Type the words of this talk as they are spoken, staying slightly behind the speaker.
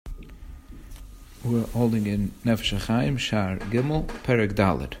We're holding in Nefesh HaChaim, Shaar Gimel, Perek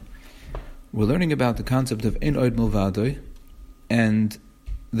Dalet. We're learning about the concept of Ein Od Milvadoi and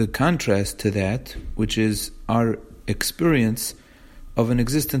the contrast to that, which is our experience of an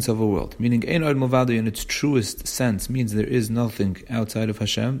existence of a world. Meaning Ein Od Milvadoi in its truest sense means there is nothing outside of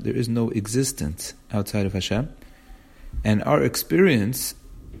Hashem, there is no existence outside of Hashem. And our experience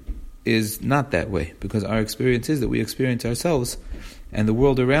is not that way, because our experience is that we experience ourselves and the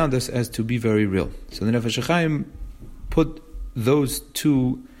world around us as to be very real. So the Nefesh HaChaim put those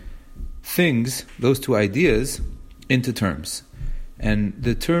two things, those two ideas, into terms. And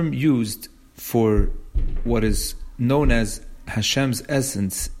the term used for what is known as Hashem's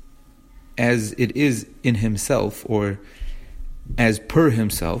essence, as it is in Himself, or as per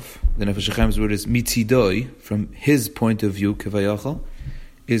Himself, the Nefesh HaChaim's word is mitzidoi, from His point of view, kevayachal,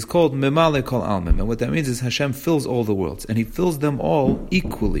 is called memale kol almim. And what that means is Hashem fills all the worlds, and He fills them all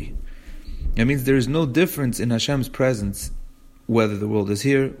equally. It means there is no difference in Hashem's presence, whether the world is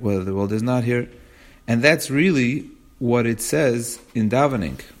here, whether the world is not here. And that's really what it says in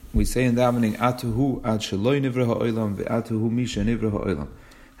davening. We say in davening, Atuhu ad sheloi nivra ha'olam ve'atuhu misha nivra ha'olam.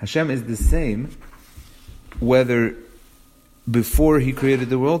 Hashem is the same whether before He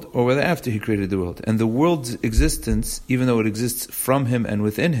created the world or whether after He created the world. And the world's existence, even though it exists from Him and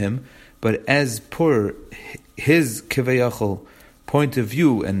within Him, but as per His kivayachal point of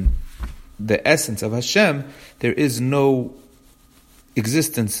view and the essence of Hashem, there is no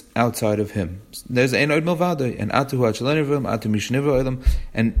existence outside of Him. There's Ein Od Milvadoi and Atuhu ad sheloi nivra ha'olam, Atuhu misha nivra ha'olam.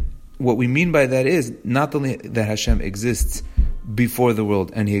 And what we mean by that is not only that Hashem exists before the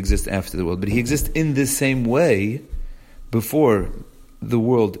world and He exists after the world, but He exists in the same way before the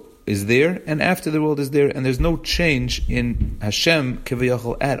world is there and after the world is there, and there's no change in Hashem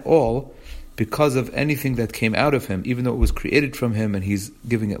kivayachal at all because of anything that came out of Him, even though it was created from Him and He's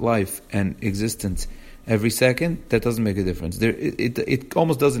giving it life and existence every second. That doesn't make a difference. It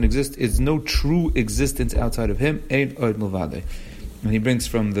almost doesn't exist. It's no true existence outside of Him. Ein Od Milvadoi. And he brings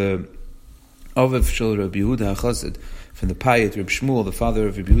from the Aviv Shel Rabbi Yehuda HaChassid, from the Payet Reb Shmuel, the father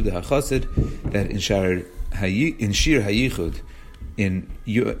of Rabbi Yehuda HaChassid, that in Shir Hayichud, in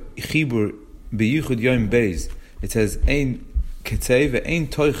Chibur Beyichud Yom Beis, it says, Ein Ketzei ve'ein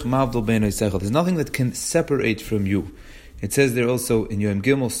toich mavdol bein oisechel. There's nothing that can separate from you. It says there also in Yom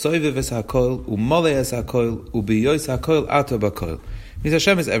Gimel, Soivev es hakoil, u'malei es hakoil, u'biyois hakoil, ato b'koil. Means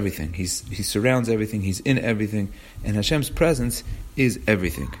Hashem is everything. He surrounds everything, He's in everything, and Hashem's presence is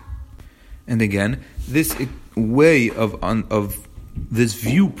everything. And again, this way of this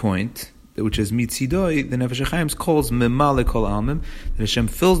viewpoint, which is mitzidoi, the Nefesh HaChaim calls memale kol almim, that Hashem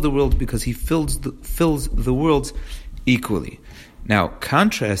fills the world because He fills the worlds equally. Now,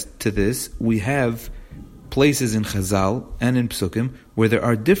 contrast to this, we have places in Chazal and in Psukim where there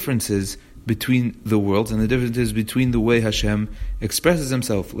are differences between the worlds, and the differences between the way Hashem expresses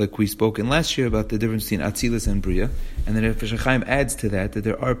Himself, like we spoke in last year about the difference between Atzilus and Bria, and then Nefesh HaChaim adds to that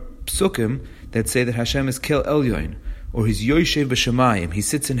there are Psukim that say that Hashem is Kel Elyon, or He's Yoshev B'Shamayim, He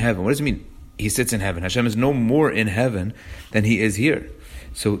sits in heaven. What does it mean? He sits in heaven. Hashem is no more in heaven than He is here.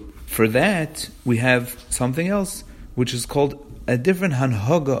 So for that, we have something else, which is called a different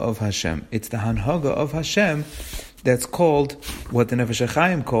Hanhaga of Hashem. It's the Hanhaga of Hashem that's called, what the Nefesh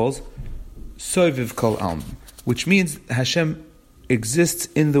HaChaim calls, Soiviv Kol Alm, which means Hashem exists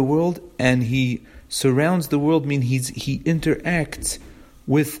in the world and He surrounds the world, meaning He interacts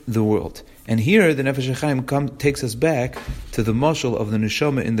with the world. And here the Nefesh HaChaim takes us back to the mashal of the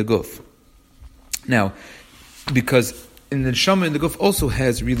neshama in the guf. Now, because in the neshama in the guf also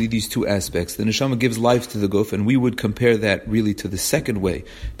has really these two aspects. The neshama gives life to the guf, and we would compare that really to the second way,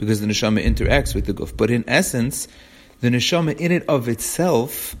 because the neshama interacts with the guf. But in essence, the neshama in it of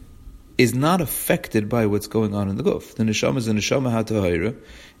itself is not affected by what's going on in the guf. The neshama is a neshama hatahira,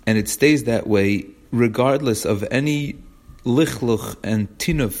 and it stays that way regardless of any lichluch and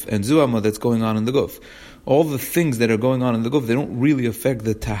tinuf and zuama that's going on in the guf. All the things that are going on in the guf, they don't really affect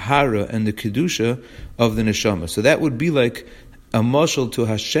the tahara and the kedusha of the neshama. So that would be like a mashal to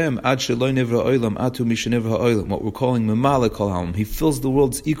Hashem, ad sheloi nivra ha'olam, atu misha nivra ha'olam, what we're calling memale kol ha'olam. He fills the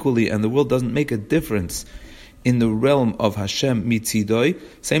worlds equally, and the world doesn't make a difference in the realm of Hashem mitzidoi.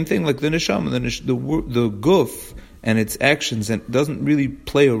 Same thing like the neshama, the guf and its actions, and doesn't really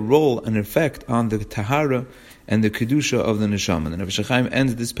play a role and effect on the tahara and the kedusha of the neshama. The Nefesh HaChaim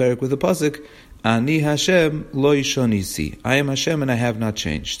ends this perek with a pasuk, Ani Hashem lo yishonisi. I am Hashem and I have not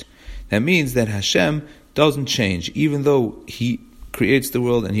changed. That means that Hashem doesn't change, even though He creates the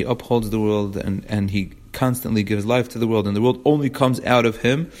world and He upholds the world and He constantly gives life to the world, and the world only comes out of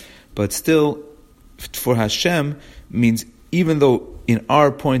Him, but still, for Hashem, means even though in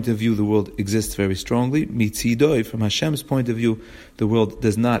our point of view the world exists very strongly, mitzidoi, from Hashem's point of view, the world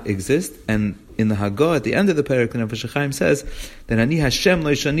does not exist. And in the Haggadah, at the end of the Perek, the Nefesh HaChaim says that Ani Hashem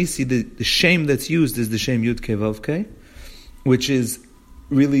lo shanisi, the shame that's used is the shame Yud Kei Vav Kei, which is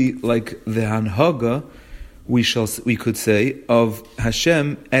really like the Hanhaga, we could say, of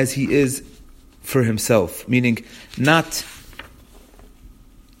Hashem as He is for Himself, meaning not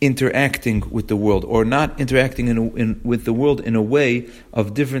interacting with the world, or not interacting with the world in a way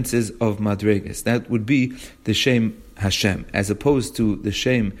of differences of madregas. That would be the shame Hashem, as opposed to the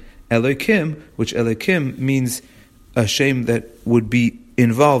shame Elokim, which Elokim means a shame that would be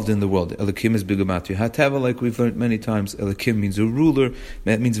involved in the world. Elokim is bigamatri hatava, like we've learned many times. Elokim means a ruler.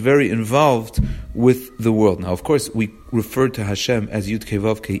 That means very involved with the world. Now, of course, we refer to Hashem as Yud Kei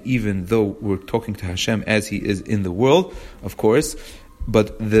Vav Kei, even though we're talking to Hashem as He is in the world, of course.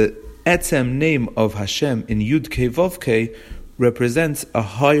 But the etzem name of Hashem in Yud Kei Vav Kei represents a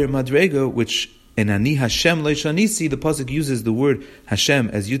higher madrega, which in Ani Hashem lo shanisi, the pasuk uses the word Hashem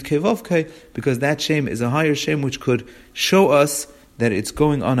as Yud Kei Vav Kei, because that shame is a higher shame which could show us that it's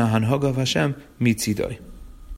going on a hanhaga of Hashem mitzidoi.